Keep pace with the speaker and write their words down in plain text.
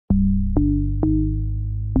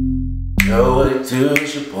Yo, what it do?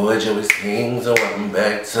 It's your boy Joey Sings, and welcome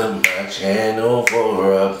back to my channel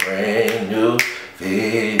for a brand new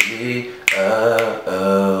video.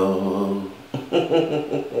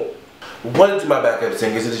 What is my backup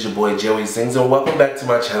singers? It is your boy Joey Sings, and welcome back to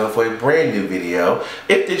my channel for a brand new video.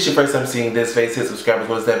 If this is your first time seeing this face, hit subscribe as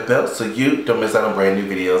well as that bell so you don't miss out on brand new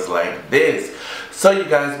videos like this. So you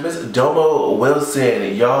guys, Miss Domo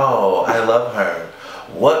Wilson, y'all, I love her.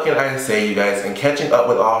 What can I say, you guys? And catching up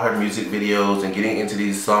with all her music videos and getting into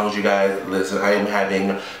these songs, you guys, listen, I am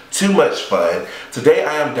having too much fun. Today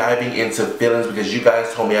I am diving into Feelings because you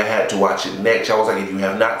guys told me I had to watch it next. I was like, if you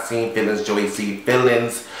have not seen Feelings, Joey, see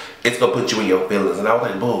Feelings. It's gonna put you in your feelings. And I was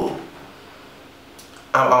like, boo,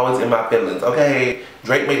 I'm always in my feelings, okay?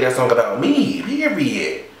 Drake made that song about me,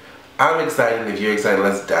 period. I'm excited. If you're excited,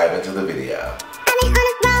 let's dive into the video.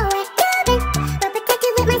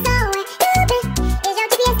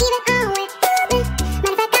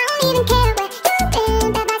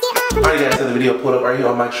 Alright guys, so the video pulled up right here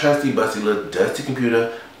on my trusty, busty, little dusty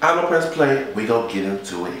computer. I'm gonna press play. We gonna get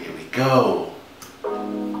into it. Here we go.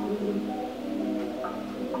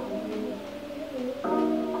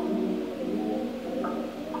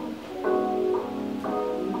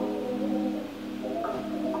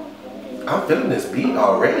 I'm feeling this beat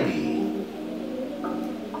already.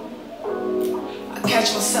 I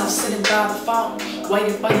catch myself sitting by the phone,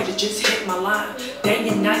 waiting for you to just hit my line. Day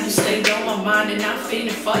and night you stayed on my mind, and I'm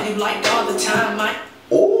feeling for you like all the time.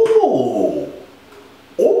 Ooh,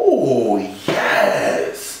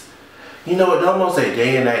 yes. You know what? Domo say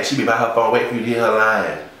day and night she be by her phone waiting for you to hit her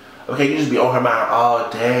line. Okay, you just be on her mind all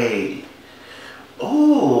day.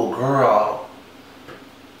 Ooh, girl.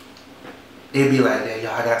 It be like that,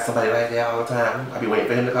 y'all. I got somebody like that all the time. I be waiting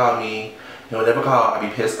for him to call me. He'll never call. I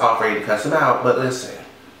be pissed off, ready to cuss him out. But listen,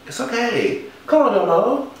 it's okay. Come on,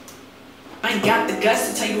 Domo. I ain't got the guts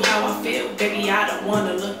to tell you how I feel, baby. I don't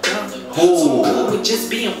wanna look dumb. Ooh. So cool with just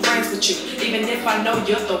being friends with you, even if I know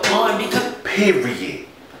you're the one. Because period.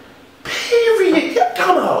 Yeah,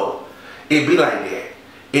 come on. It be like that.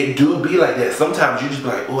 It do be like that. Sometimes you just be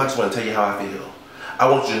like, oh, I just want to tell you how I feel. I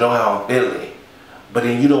want you to know how I'm feeling. But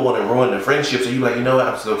then you don't want to ruin the friendship, so you like, you know what,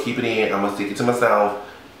 I'm just going to keep it in. I'm going to stick it to myself.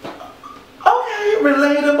 Okay,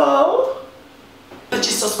 relatable. but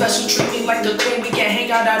you're so special, treat me like a queen. We can't hang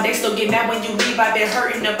out all day, still get mad when you leave. I've been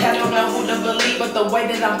hurting the past, don't know who to believe. But the way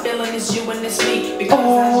that I'm feeling is you and it's me. Because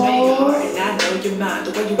I know your heart and I know your mind.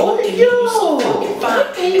 The way you look at me, you so fucking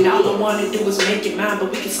fine. And all I want to do is make it mine. But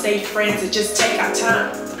we can stay friends and just take our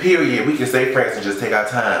time. Period. We can stay friends and just take our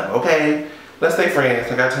time, okay? Let's stay friends,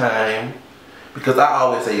 take our time. Because I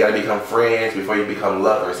always say you gotta become friends before you become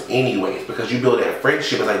lovers anyways. Because you build that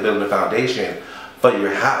friendship is like building a foundation for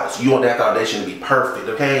your house. You want that foundation to be perfect,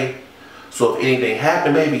 okay? So if anything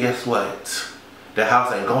happened, baby, guess what? The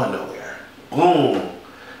house ain't going nowhere. Boom.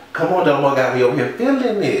 Come on, Domo, got me over here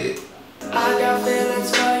feeling it. I got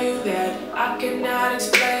feelings for you that I cannot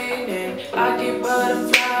explain, and I get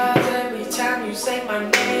butterflies every time you say my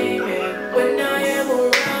name. And when I am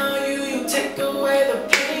around you, you take away the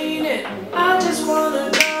pain. And I just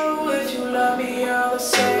wanna know if you love me all the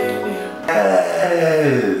same.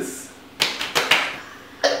 Yes.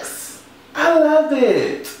 I love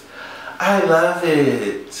it. I love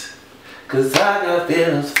it. Cause I got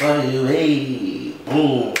feelings for you, hey.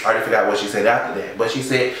 Boom. I already forgot what she said after that. But she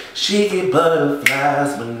said, she get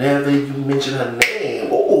butterflies whenever you mention her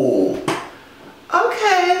name. Ooh.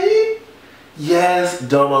 Okay. Yes,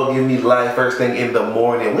 Domo, give me life first thing in the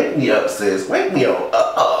morning. Wake me up, sis. Wake me up.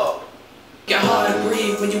 Get hard to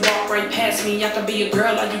breathe when you walk right past me. I can be a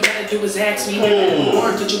girl, all you gotta do is ask me.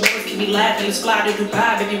 Or could you always keep me laughing? Let's fly to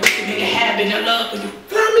Dubai, baby, we can make it happen. I love when you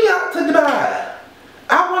fly me out to Dubai.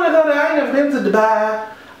 I wanna go there. I ain't never been to Dubai.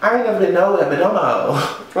 I ain't never been nowhere, but Domo,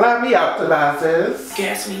 fly me out to Dubai, sis.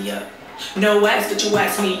 Gas me up. No ass, but you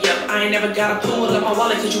ask me up. I ain't never got a pool in my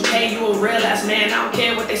wallet cause you pay. You a real ass man, I don't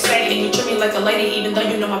care what they say. And you treat me like a lady even though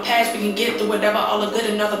you know my past. We can get through whatever, all the good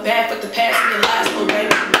and all the bad. Fuck the past and the last, little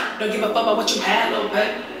baby. Don't give a fuck about what you had, little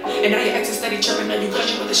baby. And now your ex is steady chirping on you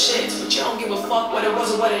cause you with the shit. But you don't give a fuck what it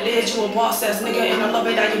was or what it is. You a boss ass nigga and I love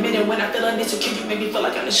it, I admit it. When I feel insecure, you make me feel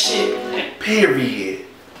like I'm the shit. Period.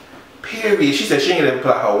 Period. She said she ain't ever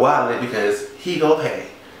put out her wallet because he go pay.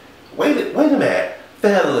 Wait a minute,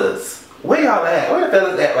 fellas. Where y'all at? Where the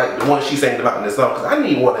fellas at like the one she sang about in this song? Cause I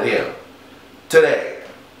need one of them. Today.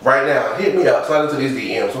 Right now. Hit me up. Slide into these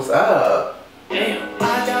DMs. What's up? Damn.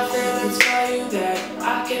 I got feelings for you that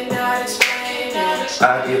I cannot explain.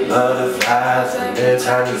 I get butterflies and every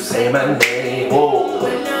time you say my name. Whoa.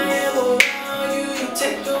 When I am around you, you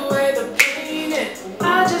take away the pain. And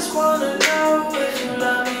I just wanna know if you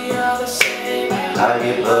love me all the same. I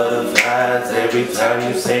get butterflies every time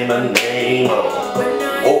you say my name. Oh,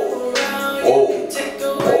 oh, oh,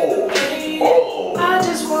 oh. I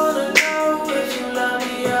just wanna know if you love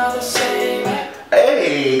me all the same.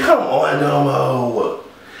 Hey, come on, Domo.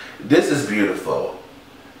 This is beautiful.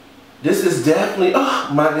 This is definitely, oh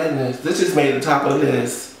my goodness. This just made the top of the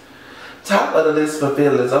list. Top of the list for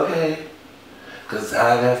feelings, okay? Cause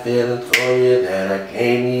I got feelings for you that I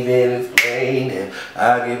can't even explain. And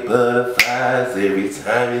I get butterflies every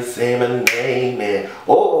time you say my name. And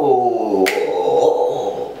oh,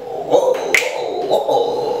 oh, oh,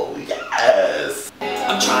 oh, yes.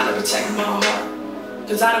 I'm trying to protect my heart,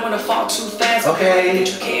 cause I don't wanna fall too fast. Okay.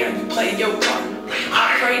 But you care and you play your part.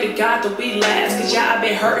 I pray to God that we last, cause yeah, I've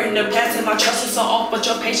been hurt in the past and my trust is so off, but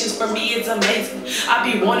your patience for me is amazing. I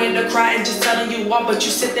be wanting to cry and just telling you all, but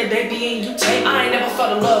you sit there, baby, and you take. I ain't never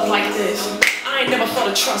felt a love like this. I ain't never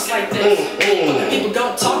felt a trust like this. People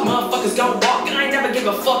gon' talk, motherfuckers gon' walk. I ain't never give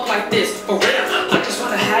a fuck like this. For real, I just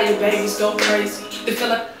wanna have your babies go crazy. They feel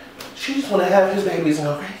like she just wanna have his babies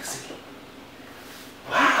go crazy.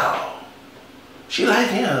 Wow. She like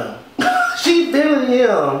him. She feeling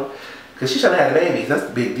him. Cause she's trying to have babies. That's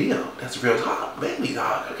the big deal. That's real talk. Baby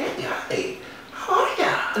talk. Okay, hi. How are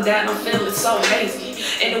ya? that I'm feeling so hazy.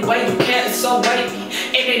 And the way you care is so wavy.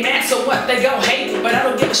 And they mad, so what? They gon' hate me. But I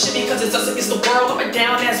don't give a shit because it's us against the world. I'm a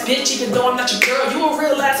down ass bitch, even though I'm not your girl. You a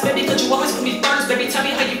real ass baby, cause you always put me first. Baby, tell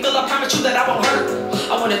me how you feel. I promise you that I won't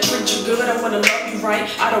hurt. I wanna treat you good, I wanna love you right.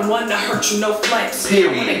 I don't wanna hurt you, no flex.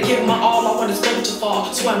 Period. I wanna give my all, I want this boat to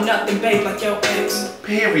fall. So I'm nothing, babe, like your ex.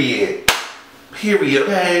 Period. Period,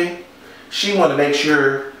 okay? She wanna make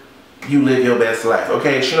sure you live your best life,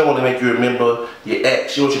 okay? She don't want to make you remember your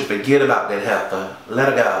ex. She wants you to forget about that heifer. Let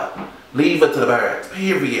her go. Leave her to the birds.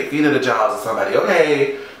 Period. Feed her the jaws of somebody,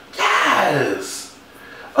 okay? Yes.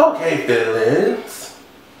 Okay, feelings.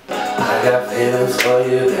 I got feelings for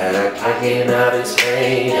you that I cannot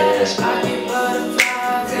explain.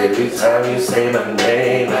 Every time you say my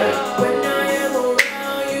name,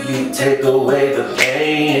 you take away the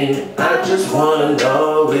pain. I just wanna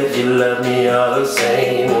know if you love me all the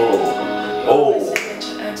same. Oh.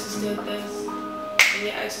 Your exes did this, and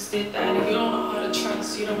your exes did that. If you don't know how to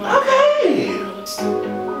trust, you don't want Okay. to look stupid.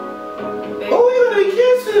 Baby, Oh, you gonna be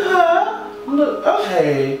kissing her? Look,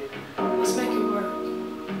 okay. let's make it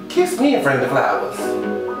work. Kiss me in front of the flowers.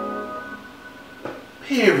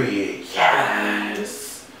 Period.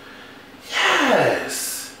 Yes.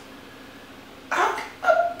 Yes. Okay.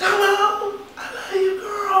 Domo, I love you,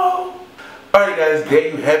 girl. Alright guys, there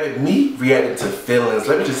you have it. Me reacting to feelings.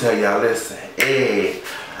 Let me just tell y'all, listen. Hey,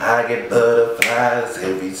 I get butterflies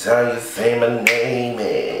every time you say my name.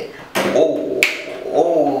 And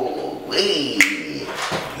hey.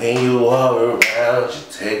 When you are around, you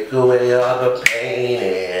take away all the pain.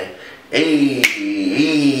 And hey,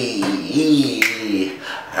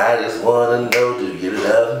 I just wanna know, do you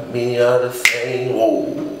love me all the same?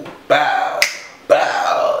 Oh, bow,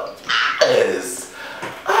 bow, yes.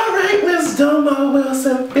 Alright, Miss Domo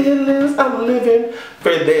Wilson feelings. I'm living for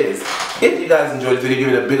this. If you guys enjoyed this video,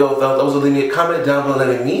 give it a big old thumbs up. Also leave me a comment down below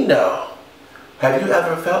letting me know. Have you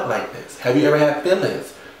ever felt like this? Have you ever had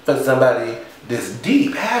feelings for somebody this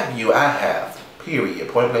deep? Have you? I have. Period.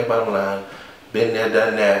 Point blank bottom line. Been there,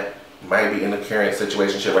 done that. Might be in a current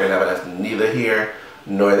situation right now, but that's neither here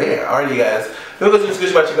nor there. Alright, you guys. If you go to the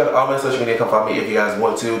description box, check out all my social media. Come follow me if you guys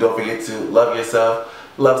want to. Don't forget to love yourself.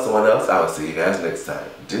 Love someone else. I will see you guys next time.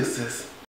 Deuces.